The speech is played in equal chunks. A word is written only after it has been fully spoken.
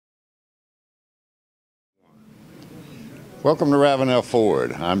Welcome to Ravenel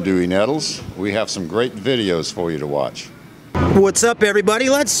Ford. I'm Dewey Nettles. We have some great videos for you to watch. What's up, everybody?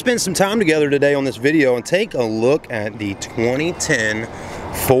 Let's spend some time together today on this video and take a look at the 2010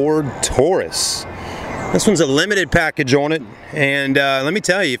 Ford Taurus. This one's a limited package on it, and let me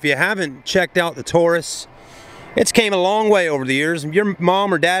tell you, if you haven't checked out the Taurus, it's came a long way over the years. Your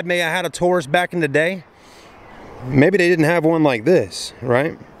mom or dad may have had a Taurus back in the day. Maybe they didn't have one like this,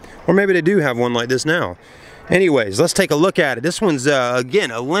 right? Or maybe they do have one like this now. Anyways, let's take a look at it. This one's,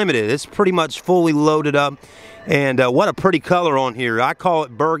 again, a limited. It's pretty much fully loaded up. And what a pretty color on here. I call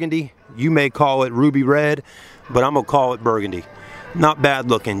it burgundy. You may call it ruby red, but I'm going to call it burgundy. Not bad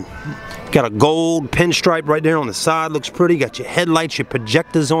looking. Got a gold pinstripe right there on the side. Looks pretty. Got your headlights, your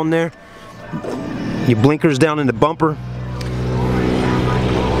projectors on there. Your blinkers down in the bumper.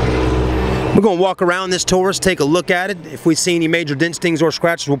 We're going to walk around this Taurus, take a look at it. If we see any major dents, stings, or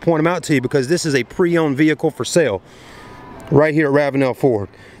scratches, we'll point them out to you, because this is a pre-owned vehicle for sale right here at Ravenel Ford.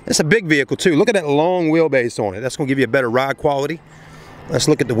 It's a big vehicle too. Look at that long wheelbase on it. That's going to give you a better ride quality. Let's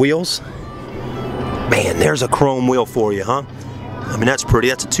look at the wheels. Man, there's a chrome wheel for you, huh? I mean, that's pretty.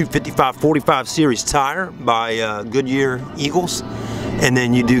 That's a 255/45 series tire by Goodyear Eagles. And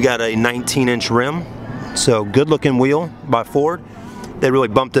then you do got a 19-inch rim. So good looking wheel by Ford. They really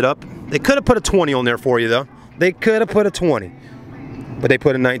bumped it up. They could have put a 20 on there for you though. They could have put a 20, but they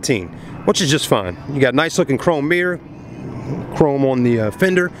put a 19, which is just fine. You got nice looking chrome mirror, chrome on the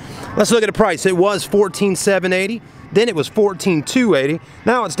fender. Let's look at the price. It was $14,780, then it was $14,280.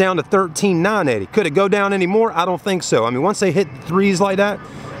 Now it's down to $13,980. Could it go down any more? I don't think so. I mean, once they hit threes like that,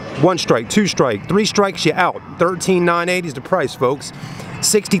 one strike, two strike, three strikes, you out. $13,980 is the price, folks.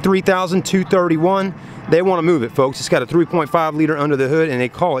 $63,231. They want to move it, folks. It's got a 3.5 liter under the hood, and they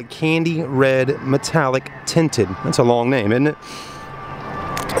call it candy red metallic tinted. That's a long name, isn't it?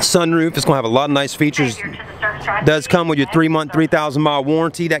 Sunroof. It's going to have a lot of nice features. Does come with your 3-month, 3,000-mile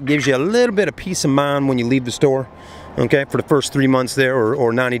warranty. That gives you a little bit of peace of mind when you leave the store, okay, for the first 3 months there,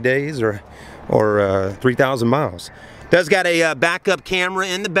 or 90 days, or 3,000 miles. Does got a backup camera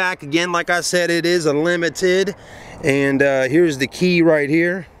in the back. Again, like I said, it is a limited. And here's the key right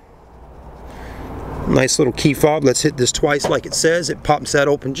here. Nice little key fob. Let's hit this twice like it says. It pops that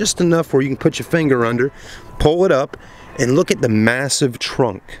open just enough where you can put your finger under, pull it up, and look at the massive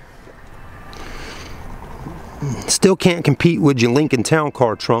trunk. Still can't compete with your Lincoln Town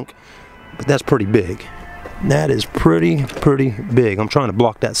Car trunk, but that's pretty big. That is pretty big. I'm trying to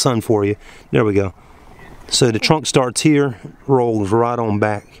block that sun for you. There we go. So the trunk starts here, rolls right on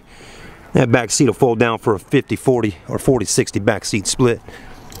back. That back seat will fold down for a 50-40 or 40-60 back seat split.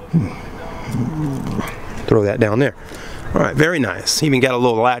 Throw that down there. All right, very nice. Even got a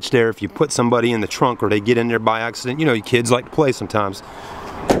little latch there if you put somebody in the trunk or they get in there by accident. You know, you kids like to play sometimes.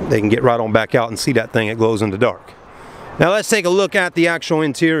 They can get right on back out and see that thing. It glows in the dark. Now let's take a look at the actual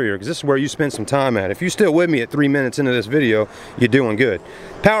interior, because this is where you spend some time at. If you're still with me at 3 minutes into this video, you're doing good.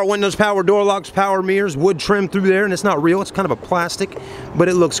 Power windows, power door locks, power mirrors, wood trim through there, and it's not real. It's kind of a plastic, but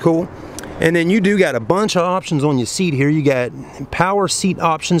it looks cool. And then you do got a bunch of options on your seat here. You got power seat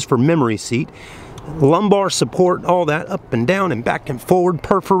options for memory seat, lumbar support, all that, up and down and back and forward,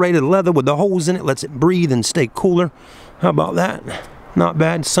 perforated leather with the holes in it, lets it breathe and stay cooler. How about that? Not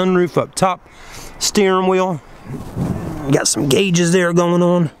bad. Sunroof up top, steering wheel. Got some gauges there going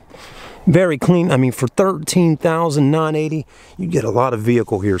on. Very clean. I mean, for $13,980, you get a lot of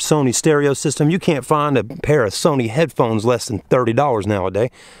vehicle here. Sony stereo system. You can't find a pair of Sony headphones less than $30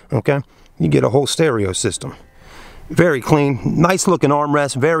 nowadays. Okay, you get a whole stereo system. Very clean. Nice looking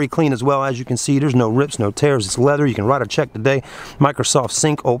armrest. Very clean as well. As you can see, there's no rips, no tears. It's leather. You can write a check today. Microsoft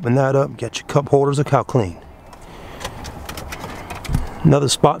Sync. Open that up. Get your cup holders. Look how clean. Another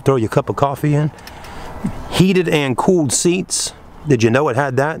spot. Throw your cup of coffee in. Heated and cooled seats. Did you know it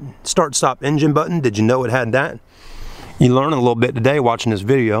had that? Start stop engine button. Did you know it had that? You learn a little bit today watching this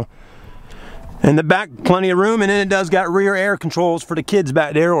video. In the back, plenty of room, and then it does got rear air controls for the kids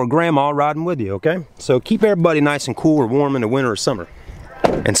back there or grandma riding with you, okay? So keep everybody nice and cool or warm in the winter or summer.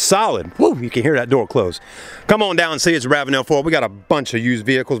 And solid. Woo, you can hear that door close. Come on down and see us at Ravenel Ford. We got a bunch of used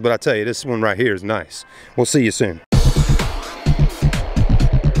vehicles, but I tell you, this one right here is nice. We'll see you soon.